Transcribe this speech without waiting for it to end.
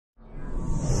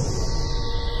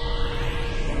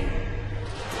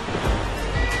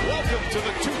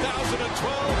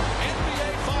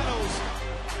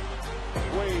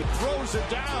throws it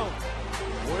down.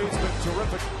 Wade's been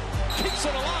terrific. Keeps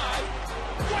it alive.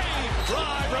 Wade,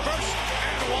 drive, reverse,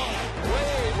 and one.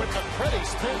 Wade with the pretty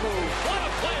spin move. What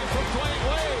a play from Dwyane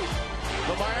Wade.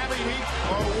 The Miami Heat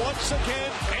are once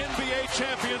again NBA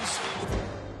champions.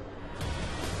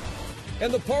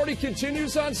 And the party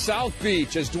continues on South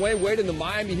Beach as Dwyane Wade and the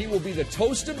Miami Heat will be the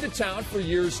toast of the town for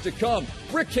years to come.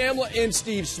 Rick Kamla and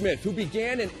Steve Smith, who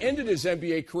began and ended his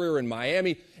NBA career in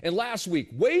Miami. And last week,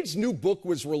 Wade's new book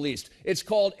was released. It's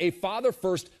called A Father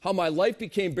First, How My Life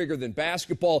Became Bigger Than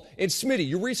Basketball. And Smitty,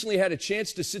 you recently had a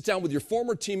chance to sit down with your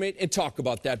former teammate and talk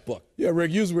about that book. Yeah,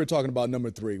 Rick, usually we're talking about number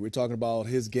 3. We're talking about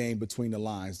his game between the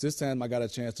lines. This time I got a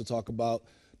chance to talk about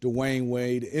Dwyane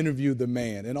Wade, interview the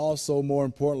man, and also, more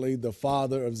importantly, the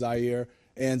father of Zaire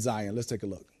and Zion. Let's take a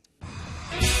look.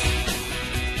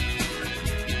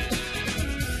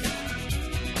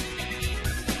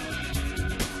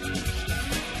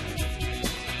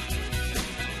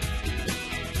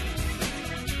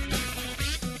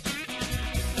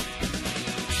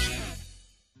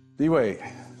 D-Wade,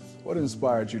 what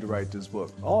inspired you to write this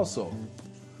book? Also,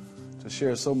 to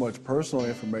share so much personal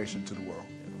information to the world.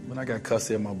 When I got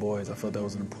custody of my boys, I felt that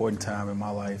was an important time in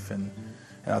my life, and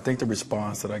I think the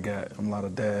response that I got from a lot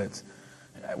of dads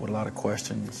with a lot of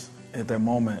questions, at that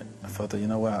moment, I felt that, you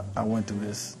know what, I went through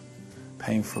this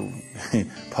painful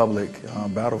public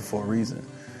battle for a reason.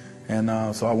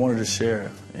 And so I wanted to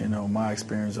share, my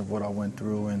experience of what I went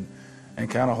through, and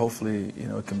kind of hopefully,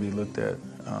 it can be looked at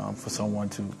for someone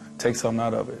to take something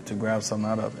out of it, to grab something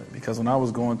out of it. Because when I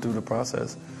was going through the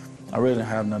process, I really didn't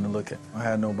have nothing to look at. I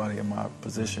had nobody in my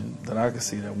position that I could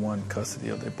see that won custody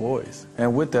of their boys.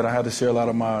 And with that, I had to share a lot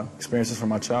of my experiences from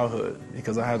my childhood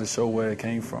because I had to show where it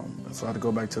came from. So I had to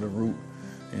go back to the root,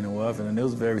 of it. And it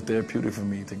was very therapeutic for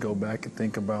me to go back and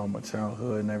think about my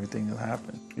childhood and everything that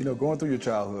happened. Going through your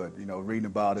childhood, reading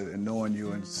about it and knowing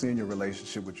you and seeing your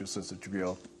relationship with your sister,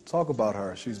 Jabril. Talk about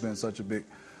her. She's been such a big,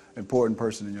 important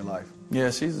person in your life.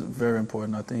 Yeah, she's very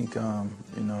important. I think,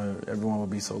 everyone would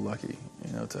be so lucky,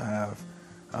 to have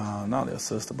not only a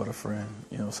sister but a friend,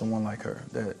 someone like her,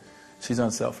 that she's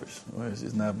unselfish.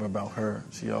 It's never about her.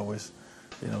 She always,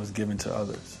 is giving to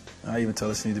others. I even tell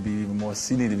her she need to be even more,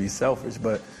 she need to be selfish,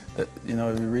 but, if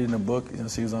you're reading the book,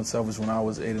 she was unselfish when I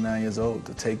was 8 or 9 years old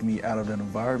to take me out of that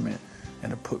environment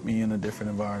and to put me in a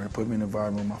different environment, put me in an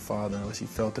environment with my father, what she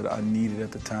felt that I needed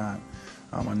at the time.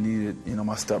 I needed,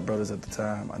 my stepbrothers at the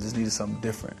time. I just needed something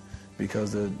different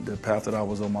because the path that I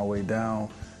was on my way down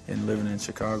and living in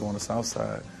Chicago on the South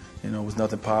Side, was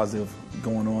nothing positive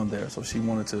going on there. So she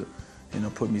wanted to,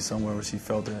 put me somewhere where she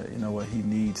felt that, what he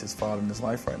needs his father in his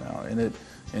life right now.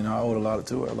 And I owed a lot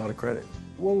to her, a lot of credit.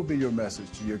 What would be your message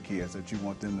to your kids that you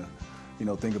want them to,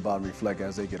 think about and reflect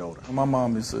as they get older? My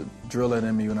mom used to drill that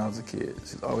in me when I was a kid.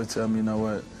 She'd always tell me,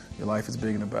 your life is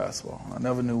bigger than basketball. I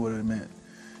never knew what it meant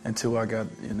until I got,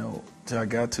 till I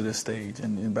got to this stage.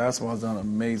 And basketball has done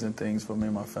amazing things for me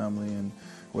and my family. And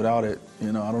without it, I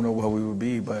don't know where we would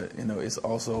be. But it's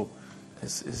also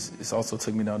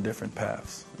took me down different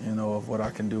paths, of what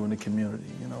I can do in the community.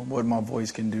 What my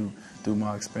voice can do through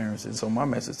my experiences. So my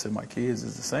message to my kids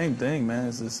is the same thing, man.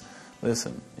 It's just,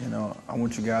 listen, I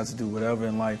want you guys to do whatever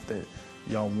in life that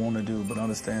y'all want to do, but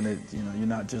understand that you're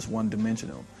not just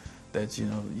one-dimensional. That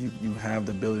you have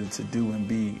the ability to do and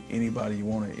be anybody you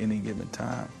want at any given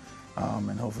time,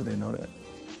 and hopefully they know that.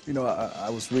 I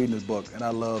was reading this book and I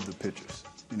love the pictures.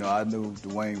 I knew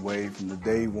Dwyane Wade from the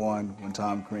day one when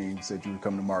Tom Crean said you would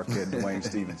come to Marquette, Dwayne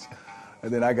Stevens,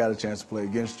 and then I got a chance to play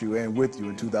against you and with you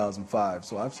in 2005.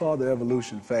 So I saw the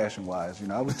evolution fashion-wise.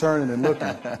 I was turning and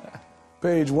looking.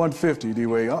 Page 150,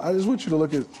 D-Wade. I just want you to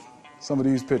look at some of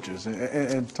these pictures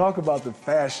and talk about the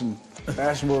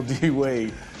fashionable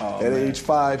D-Wade at age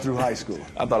 5 through high school.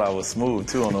 I thought I was smooth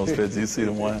too on those pictures. You see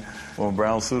the one with a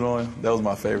brown suit on? That was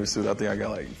my favorite suit. I think I got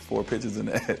like 4 pictures in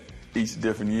that each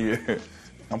different year.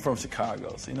 I'm from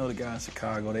Chicago, so the guys in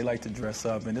Chicago, they like to dress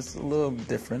up, and it's a little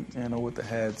different, with the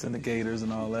hats and the gaiters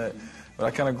and all that. But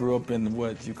I kind of grew up in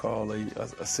what you call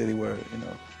a city where,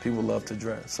 people love to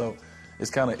dress. So it's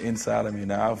kind of inside of me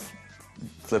now. I've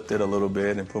flipped it a little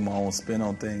bit and put my own spin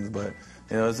on things, but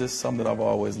it's just something that I've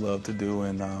always loved to do,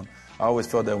 and I always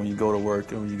felt that when you go to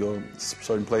work and when you go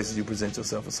certain places, you present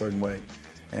yourself a certain way.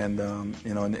 And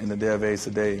in the day of age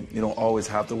today, you don't always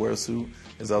have to wear a suit.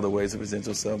 There's other ways to present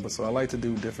yourself, but so I like to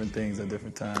do different things at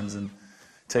different times and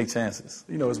take chances.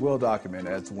 It's well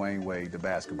documented as Dwyane Wade, the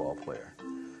basketball player,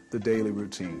 the daily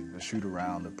routine, the shoot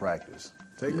around, the practice.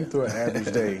 Take me through an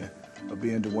average day of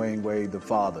being Dwyane Wade, the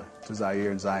father to Zaire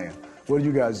and Zion. What do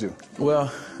you guys do?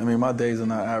 Well, my days are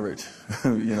not average,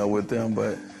 with them,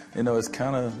 but, it's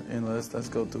kind of, let's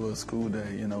go through a school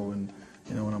day, and,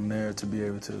 you know, when I'm there, to be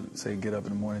able to say get up in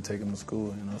the morning, take them to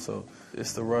school, you know. So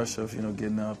it's the rush of, you know,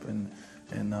 getting up and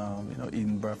you know,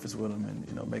 eating breakfast with them and,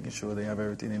 you know, making sure they have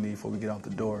everything they need before we get out the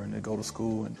door and they go to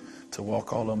school, and to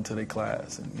walk all of them to their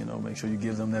class and, you know, make sure you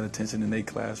give them that attention in their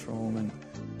classroom. And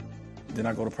then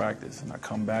I go to practice and I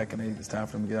come back and it's time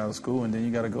for them to get out of school, and then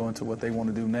you got to go into what they want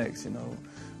to do next, you know.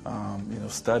 You know,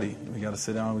 study. We got to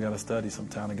sit down, we got to study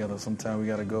sometime together. Sometime we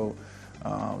got to go,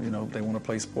 you know, if they want to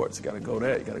play sports, you got to go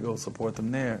there. You got to go support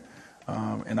them there.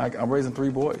 And I'm raising 3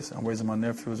 boys. I'm raising my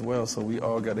nephew as well, so they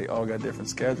all got different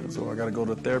schedules. So I got to go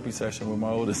to a therapy session with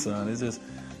my oldest son. It's just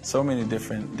so many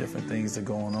different things that are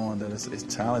going on that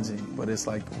it's challenging, but it's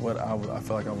like what I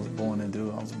feel like I was born to do.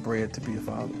 I was bred to be a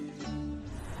father.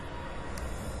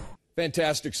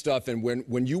 Fantastic stuff. And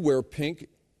when you wear pink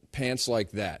pants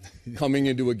like that coming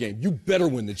into a game, you better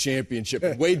win the championship.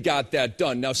 And Wade got that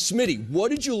done. Now, Smitty,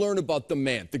 what did you learn about the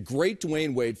man, the great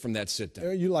Dwyane Wade, from that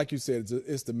sit-down? Like you said,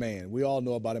 it's the man. We all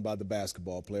know about him, about the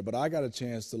basketball player, but I got a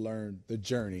chance to learn the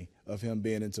journey of him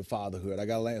being into fatherhood. I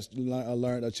got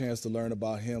a chance to learn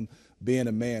about him being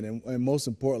a man, and most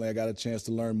importantly, I got a chance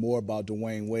to learn more about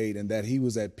Dwyane Wade and that he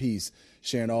was at peace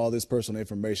sharing all this personal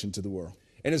information to the world.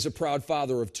 And as a proud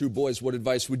father of 2 boys, what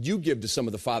advice would you give to some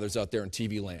of the fathers out there in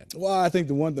TV land? Well, I think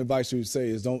the one advice you would say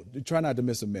is try not to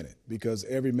miss a minute, because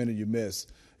every minute you miss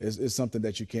is something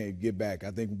that you can't get back. I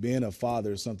think being a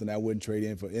father is something I wouldn't trade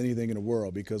in for anything in the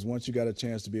world, because once you got a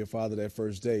chance to be a father that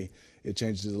first day, it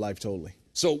changes your life totally.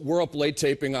 So we're up late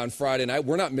taping on Friday night.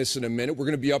 We're not missing a minute. We're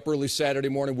going to be up early Saturday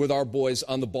morning with our boys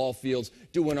on the ball fields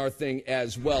doing our thing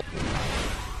as well.